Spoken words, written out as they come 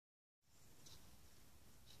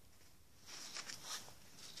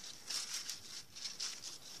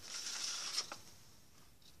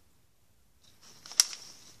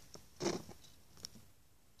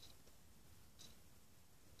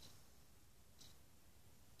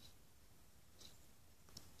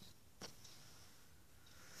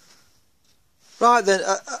Right then,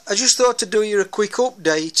 I just thought to do you a quick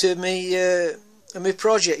update of my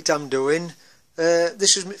project I'm doing.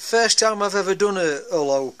 This is the first time I've ever done a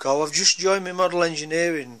loco. I've just joined my model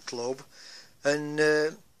engineering club, and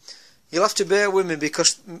you'll have to bear with me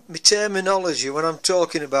because my terminology when I'm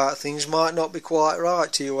talking about things might not be quite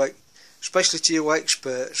right to you, especially to you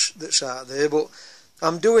experts that's out there. But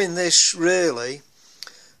I'm doing this really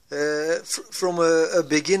from a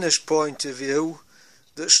beginner's point of view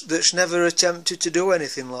that's never attempted to do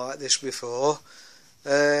anything like this before.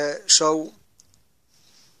 So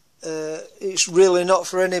it's really not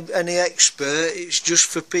for any expert. It's just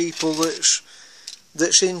for people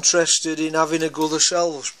that's interested in having a go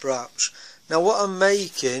themselves, perhaps. Now, what I'm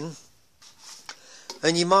making,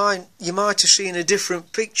 and you might have seen a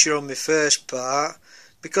different picture on my first part,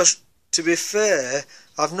 because to be fair,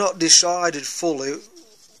 I've not decided fully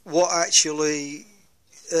what actually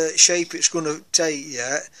shape it's going to take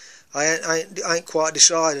yet. I ain't quite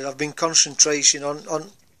decided. I've been concentrating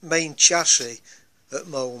on main chassis at the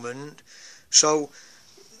moment. So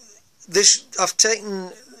this I've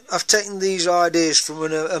taken these ideas from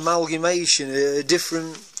an amalgamation,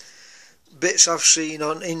 different bits I've seen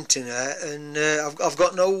on internet, and I've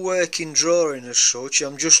got no working drawing as such.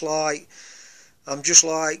 I'm just like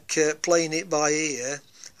playing it by ear.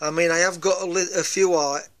 I mean, I have got a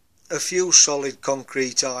few solid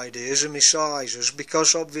concrete ideas and my sizes,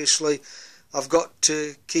 because obviously I've got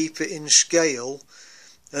to keep it in scale,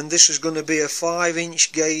 and this is going to be a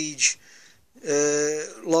 5-inch gauge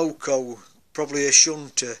loco, probably a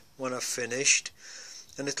shunter when I've finished,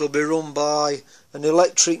 and it'll be run by an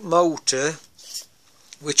electric motor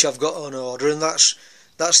which I've got on order, and that's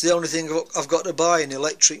the only thing I've got to buy, an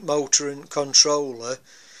electric motor and controller,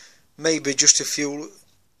 maybe just a few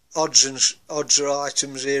odds or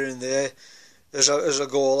items here and there as I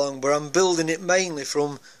go along, but I'm building it mainly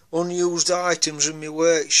from unused items in my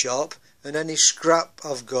workshop and any scrap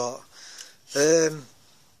I've got.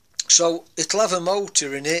 So it'll have a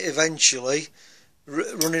motor in it eventually,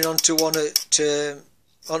 running onto one of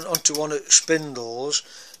spindles,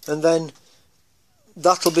 and then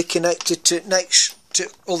that'll be connected to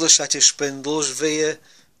other set of spindles via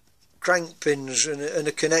crank pins and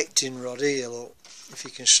a connecting rod here. Look, if you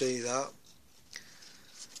can see that,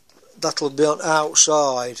 that'll be on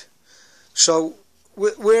outside. So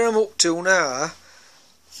where I'm up to now,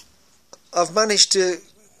 I've managed to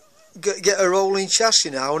get a rolling chassis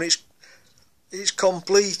now, and it's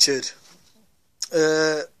completed.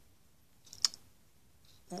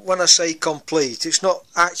 When I say complete, it's not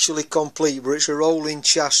actually complete, but it's a rolling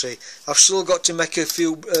chassis. I've still got to make a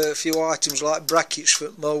few items like brackets for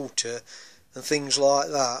the motor and things like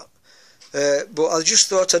that. But I just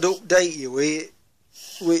thought I'd update you with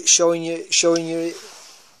showing you it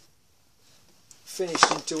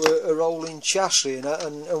finished into a rolling chassis and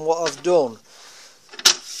what I've done.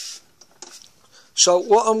 So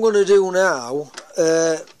what I'm going to do now,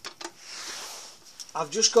 I've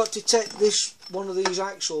just got to take one of these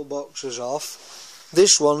axle boxes off.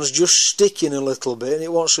 This one's just sticking a little bit, and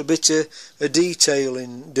it wants a bit of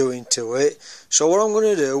detailing doing to it. So what I'm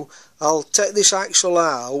going to do, I'll take this axle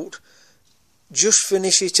out, just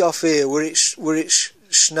finish it off here where it's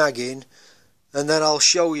snagging, and then I'll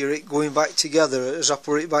show you it going back together as I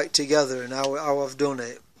put it back together and how I've done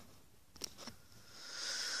it.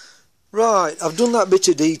 Right, I've done that bit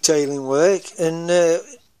of detailing work, and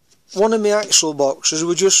one of my axle boxes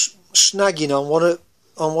were just snagging on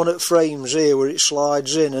one of the frames here where it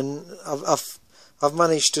slides in, and I've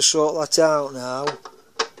managed to sort that out now,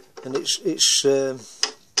 and it's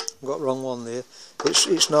got the wrong one there.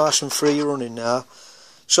 It's nice and free running now.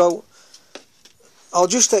 So I'll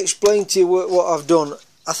just explain to you what I've done.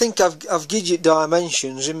 I think I've given you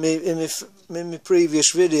dimensions in my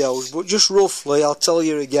previous videos, but just roughly I'll tell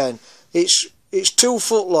you again. It's 2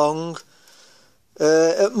 foot long.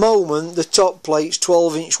 At the moment the top plate's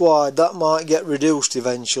 12-inch wide. That might get reduced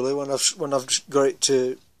eventually when I've got it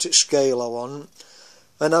to scale I want.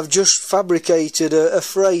 And I've just fabricated a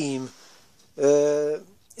frame in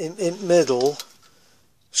middle,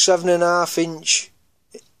 7.5 inch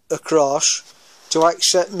across, to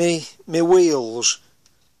accept me wheels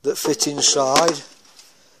that fit inside.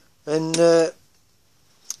 And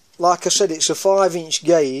like I said, it's a 5-inch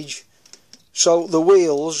gauge, so the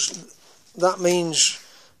wheels, that means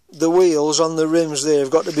the wheels on the rims there have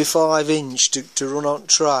got to be 5-inch to run on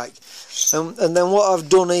track. And then what I've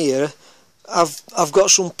done here, I've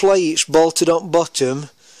got some plates bolted on bottom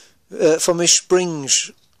for my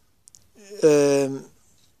springs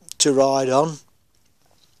to ride on,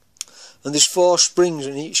 and there's 4 springs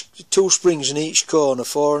in each, 2 springs in each corner,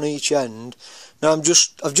 4 on each end. Now I've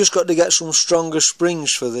just got to get some stronger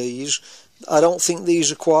springs for these. I don't think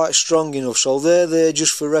these are quite strong enough, so they're there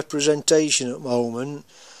just for representation at the moment.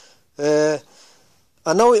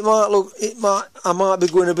 I know I might be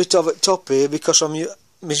going a bit over the top here because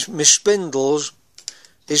my spindles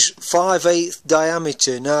is 5/8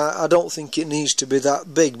 diameter. Now I don't think it needs to be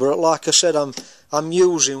that big, but like I said, I'm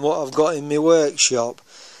using what I've got in my workshop.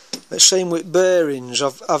 Same with bearings.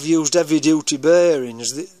 I've used heavy duty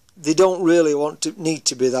bearings. They don't really need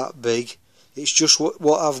to be that big. It's just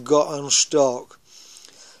what I've got on stock.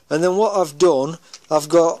 And then what I've done, I've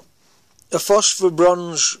got a phosphor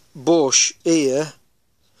bronze bush here,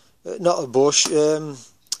 not a bush, a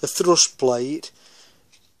thrust plate,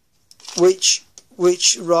 which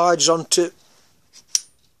rides onto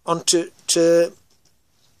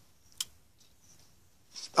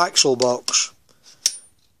axle box,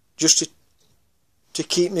 just to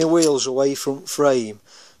keep my wheels away from frame.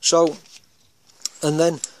 So, and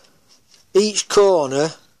then each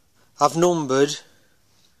corner I've numbered.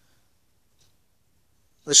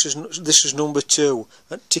 This is number 2,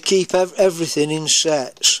 to keep everything in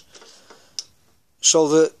sets, so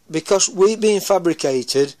that, because we're being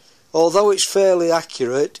fabricated, although it's fairly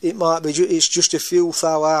accurate, it's just a few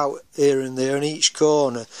thou out here and there in each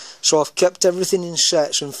corner. So I've kept everything in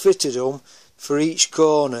sets and fitted them for each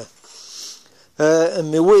corner.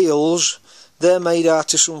 And my wheels, they're made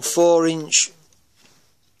out of some 4-inch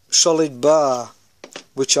solid bar,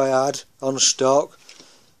 which I had on stock.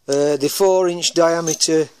 The 4-inch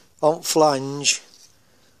diameter on flange,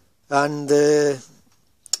 and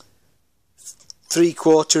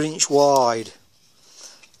 3/4 inch wide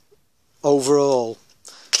overall.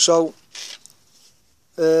 So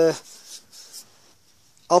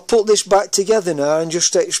I'll put this back together now and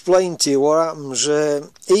just explain to you what happens.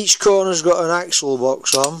 Each corner's got an axle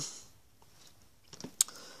box on,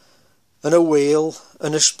 and a wheel,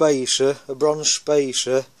 and a spacer, a bronze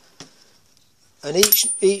spacer, and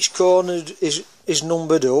each corner is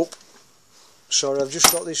numbered up. Sorry, I've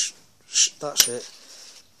just got this. That's it.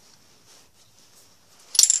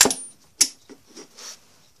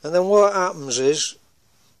 And then what happens is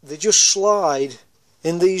they just slide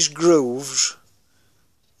in these grooves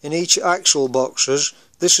in each axle boxes.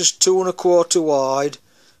 This is 2 1/4 wide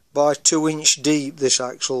by 2 inch deep, this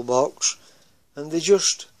axle box, and they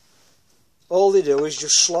just, all they do is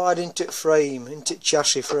just slide into the frame, into the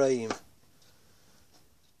chassis frame.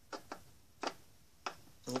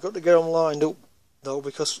 I've got to get them lined up though,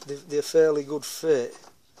 because they're a fairly good fit.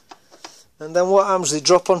 And then what happens, they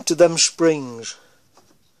drop onto them springs.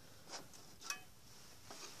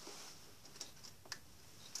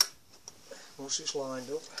 Once it's lined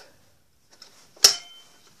up,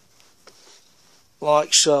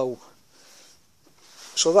 like so.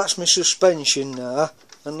 So that's my suspension now,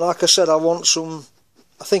 and like I said, I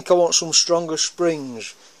think I want some stronger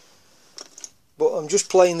springs, but I'm just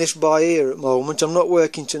playing this by ear at the moment. I'm not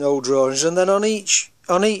working to no drawings. And then on each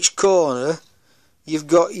corner you've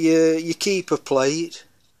got your keeper plate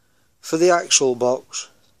for the axle box,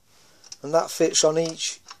 and that fits on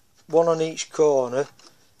one on each corner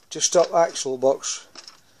to stop axle box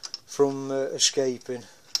from escaping.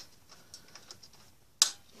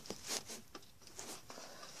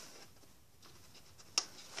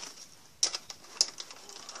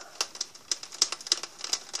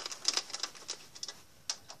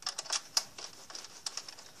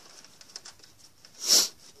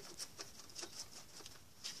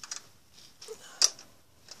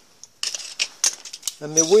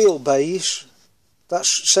 And my wheelbase,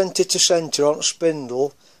 that's centre to centre on the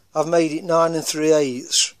spindle. I've made it 9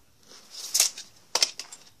 3/8.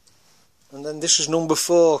 And then this is number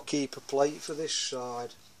 4 keeper plate for this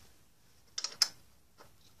side.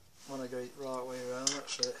 When I get it the right way around,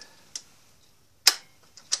 that's it.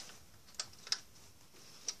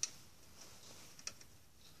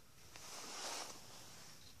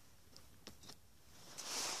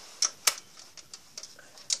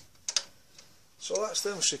 So that's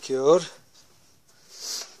them secured.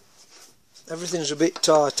 Everything's a bit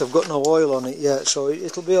tight. I've got no oil on it yet, so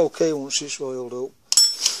it'll be okay once it's oiled up.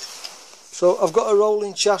 So I've got a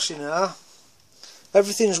rolling chassis now.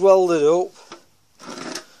 Everything's welded up.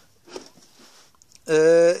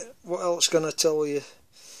 What else can I tell you?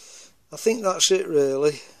 I think that's it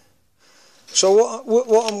really. So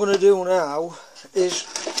what I'm going to do now is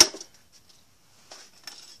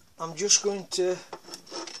I'm just going to,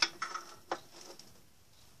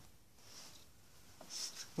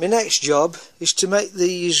 my next job is to make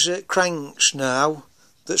these cranks now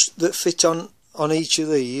that fit on each of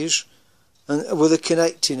these, and with a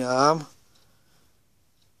connecting arm,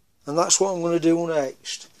 and that's what I'm going to do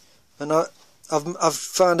next. And I've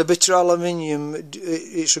found a bit of aluminium.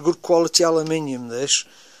 It's a good quality aluminium, this,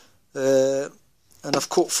 and I've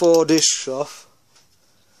cut 4 discs off,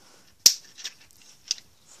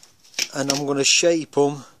 and I'm going to shape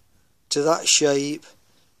them to that shape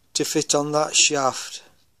to fit on that shaft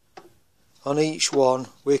on each one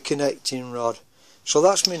with a connecting rod. So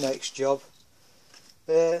that's my next job.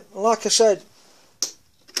 Like I said,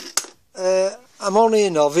 I'm only a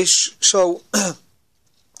novice, so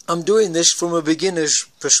I'm doing this from a beginner's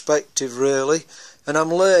perspective really, and I'm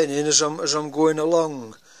learning as I'm going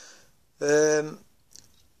along. I'm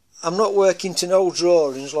not working to no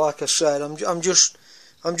drawings, like I said. I'm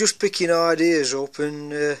just picking ideas up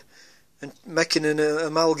and making an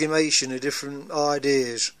amalgamation of different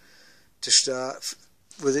ideas to start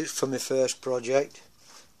with it for my first project,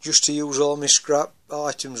 just to use all my scrap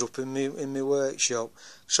items up in my workshop.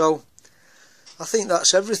 So I think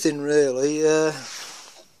that's everything really.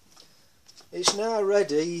 It's now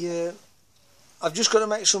ready. I've just got to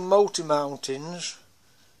make some motor mountings.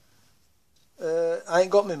 I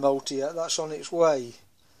ain't got my motor yet, that's on its way,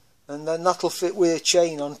 and then that'll fit with a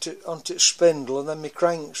chain onto its spindle, and then my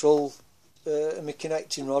cranks will and my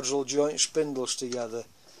connecting rods will joint spindles together.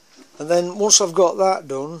 And then once I've got that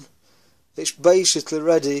done, it's basically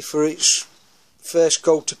ready for its first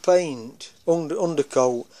coat of paint,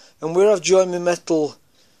 undercoat. And where I've joined my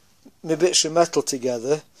bits of metal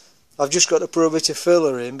together, I've just got to put a bit of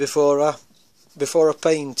filler in before I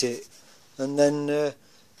paint it, and then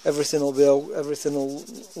everything will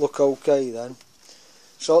look okay then.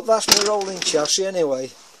 So that's my rolling chassis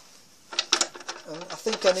anyway. And I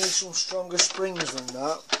think I need some stronger springs than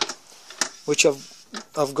that, which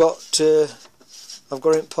I've got in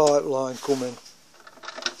pipeline coming.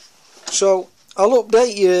 So I'll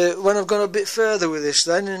update you when I've gone a bit further with this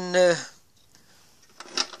then,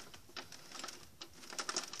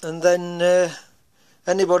 and then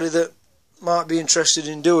anybody that might be interested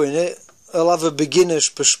in doing it, I'll have a beginner's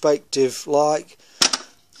perspective, like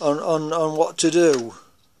on what to do.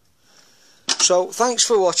 So thanks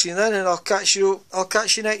for watching then, and I'll catch you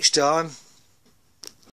next time.